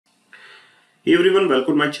Hey everyone,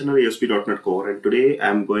 welcome to my channel ASP.NET Core, and today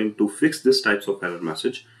I'm going to fix this types of error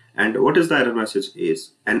message. And what is the error message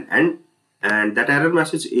is? And that error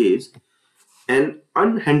message is an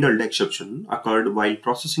unhandled exception occurred while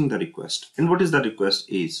processing the request. And what is the request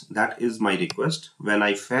is? That is my request when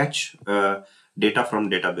I fetch data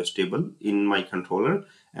from database table in my controller,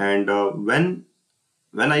 and when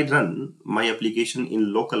I run my application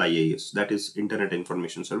in local IIS, that is Internet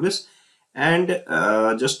Information Service, and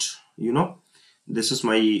this is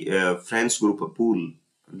my friends group pool.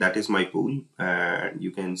 That is my pool, and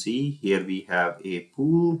you can see here we have a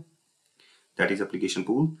pool, that is application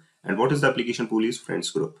pool. And what is the application pool is friends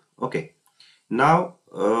group. Okay, now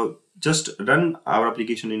just run our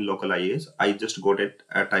application in local IIS. I just got it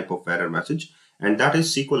a type of error message, and that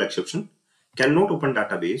is SqlException cannot open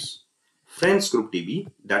database FriendsGroupDB,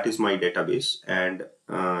 that is my database, and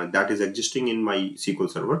that is existing in my SQL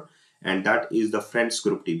server, and that is the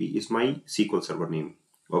FriendsGroupDB is my SQL server name.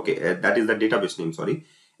 Okay, that is the database name, sorry,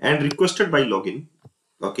 and requested by login.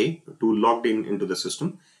 Okay, to logged in into the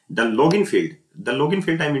system. The login failed. The login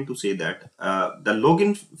failed, I mean to say that the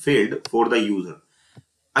login failed for the user.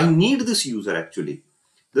 I need this user actually.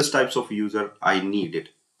 This types of user I need it.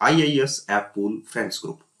 IIS APPPOOL friends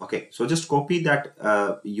group. Okay, so just copy that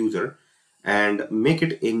user and make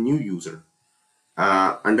it a new user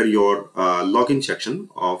under your login section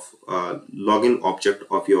of login object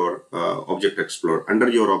of your object explorer. Under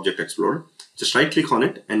your object explorer, just right click on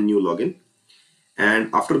it and new login.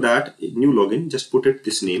 And after that new login, just put it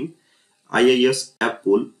this name, IIS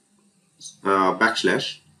APPPOOL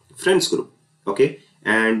 / friends group. Okay,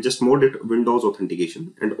 and just mode it Windows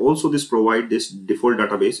authentication, and also this provide this default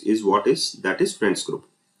database is what is, that is friends group.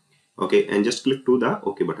 Okay, and just click to the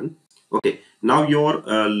OK button. Okay, now your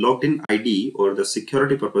logged in ID or the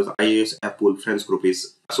security purpose IIS APPPOOL friends group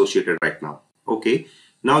is associated right now. Okay,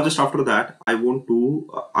 now just after that I want to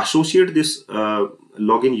associate this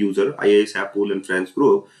login user IIS APPPOOL and friends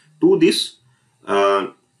group to this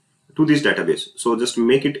database. So just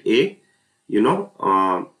make it a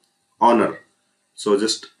honor. So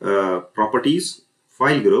just properties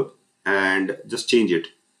file group and just change it.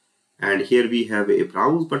 And here we have a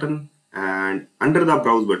browse button, and under the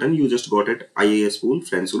browse button you just got it IIS pool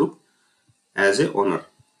friends group as a owner.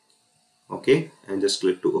 Okay, and just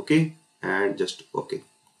click to OK and just OK.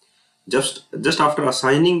 Just after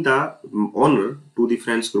assigning the owner to the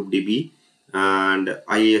friends group DB and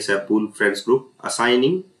IIS APPPOOL friends group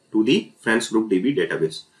assigning to the friends group DB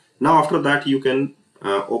database. Now after that you can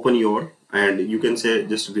open your, and you can say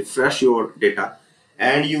just refresh your data,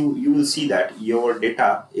 and you will see that your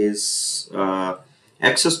data is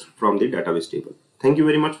accessed from the database table. Thank you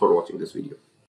very much for watching this video.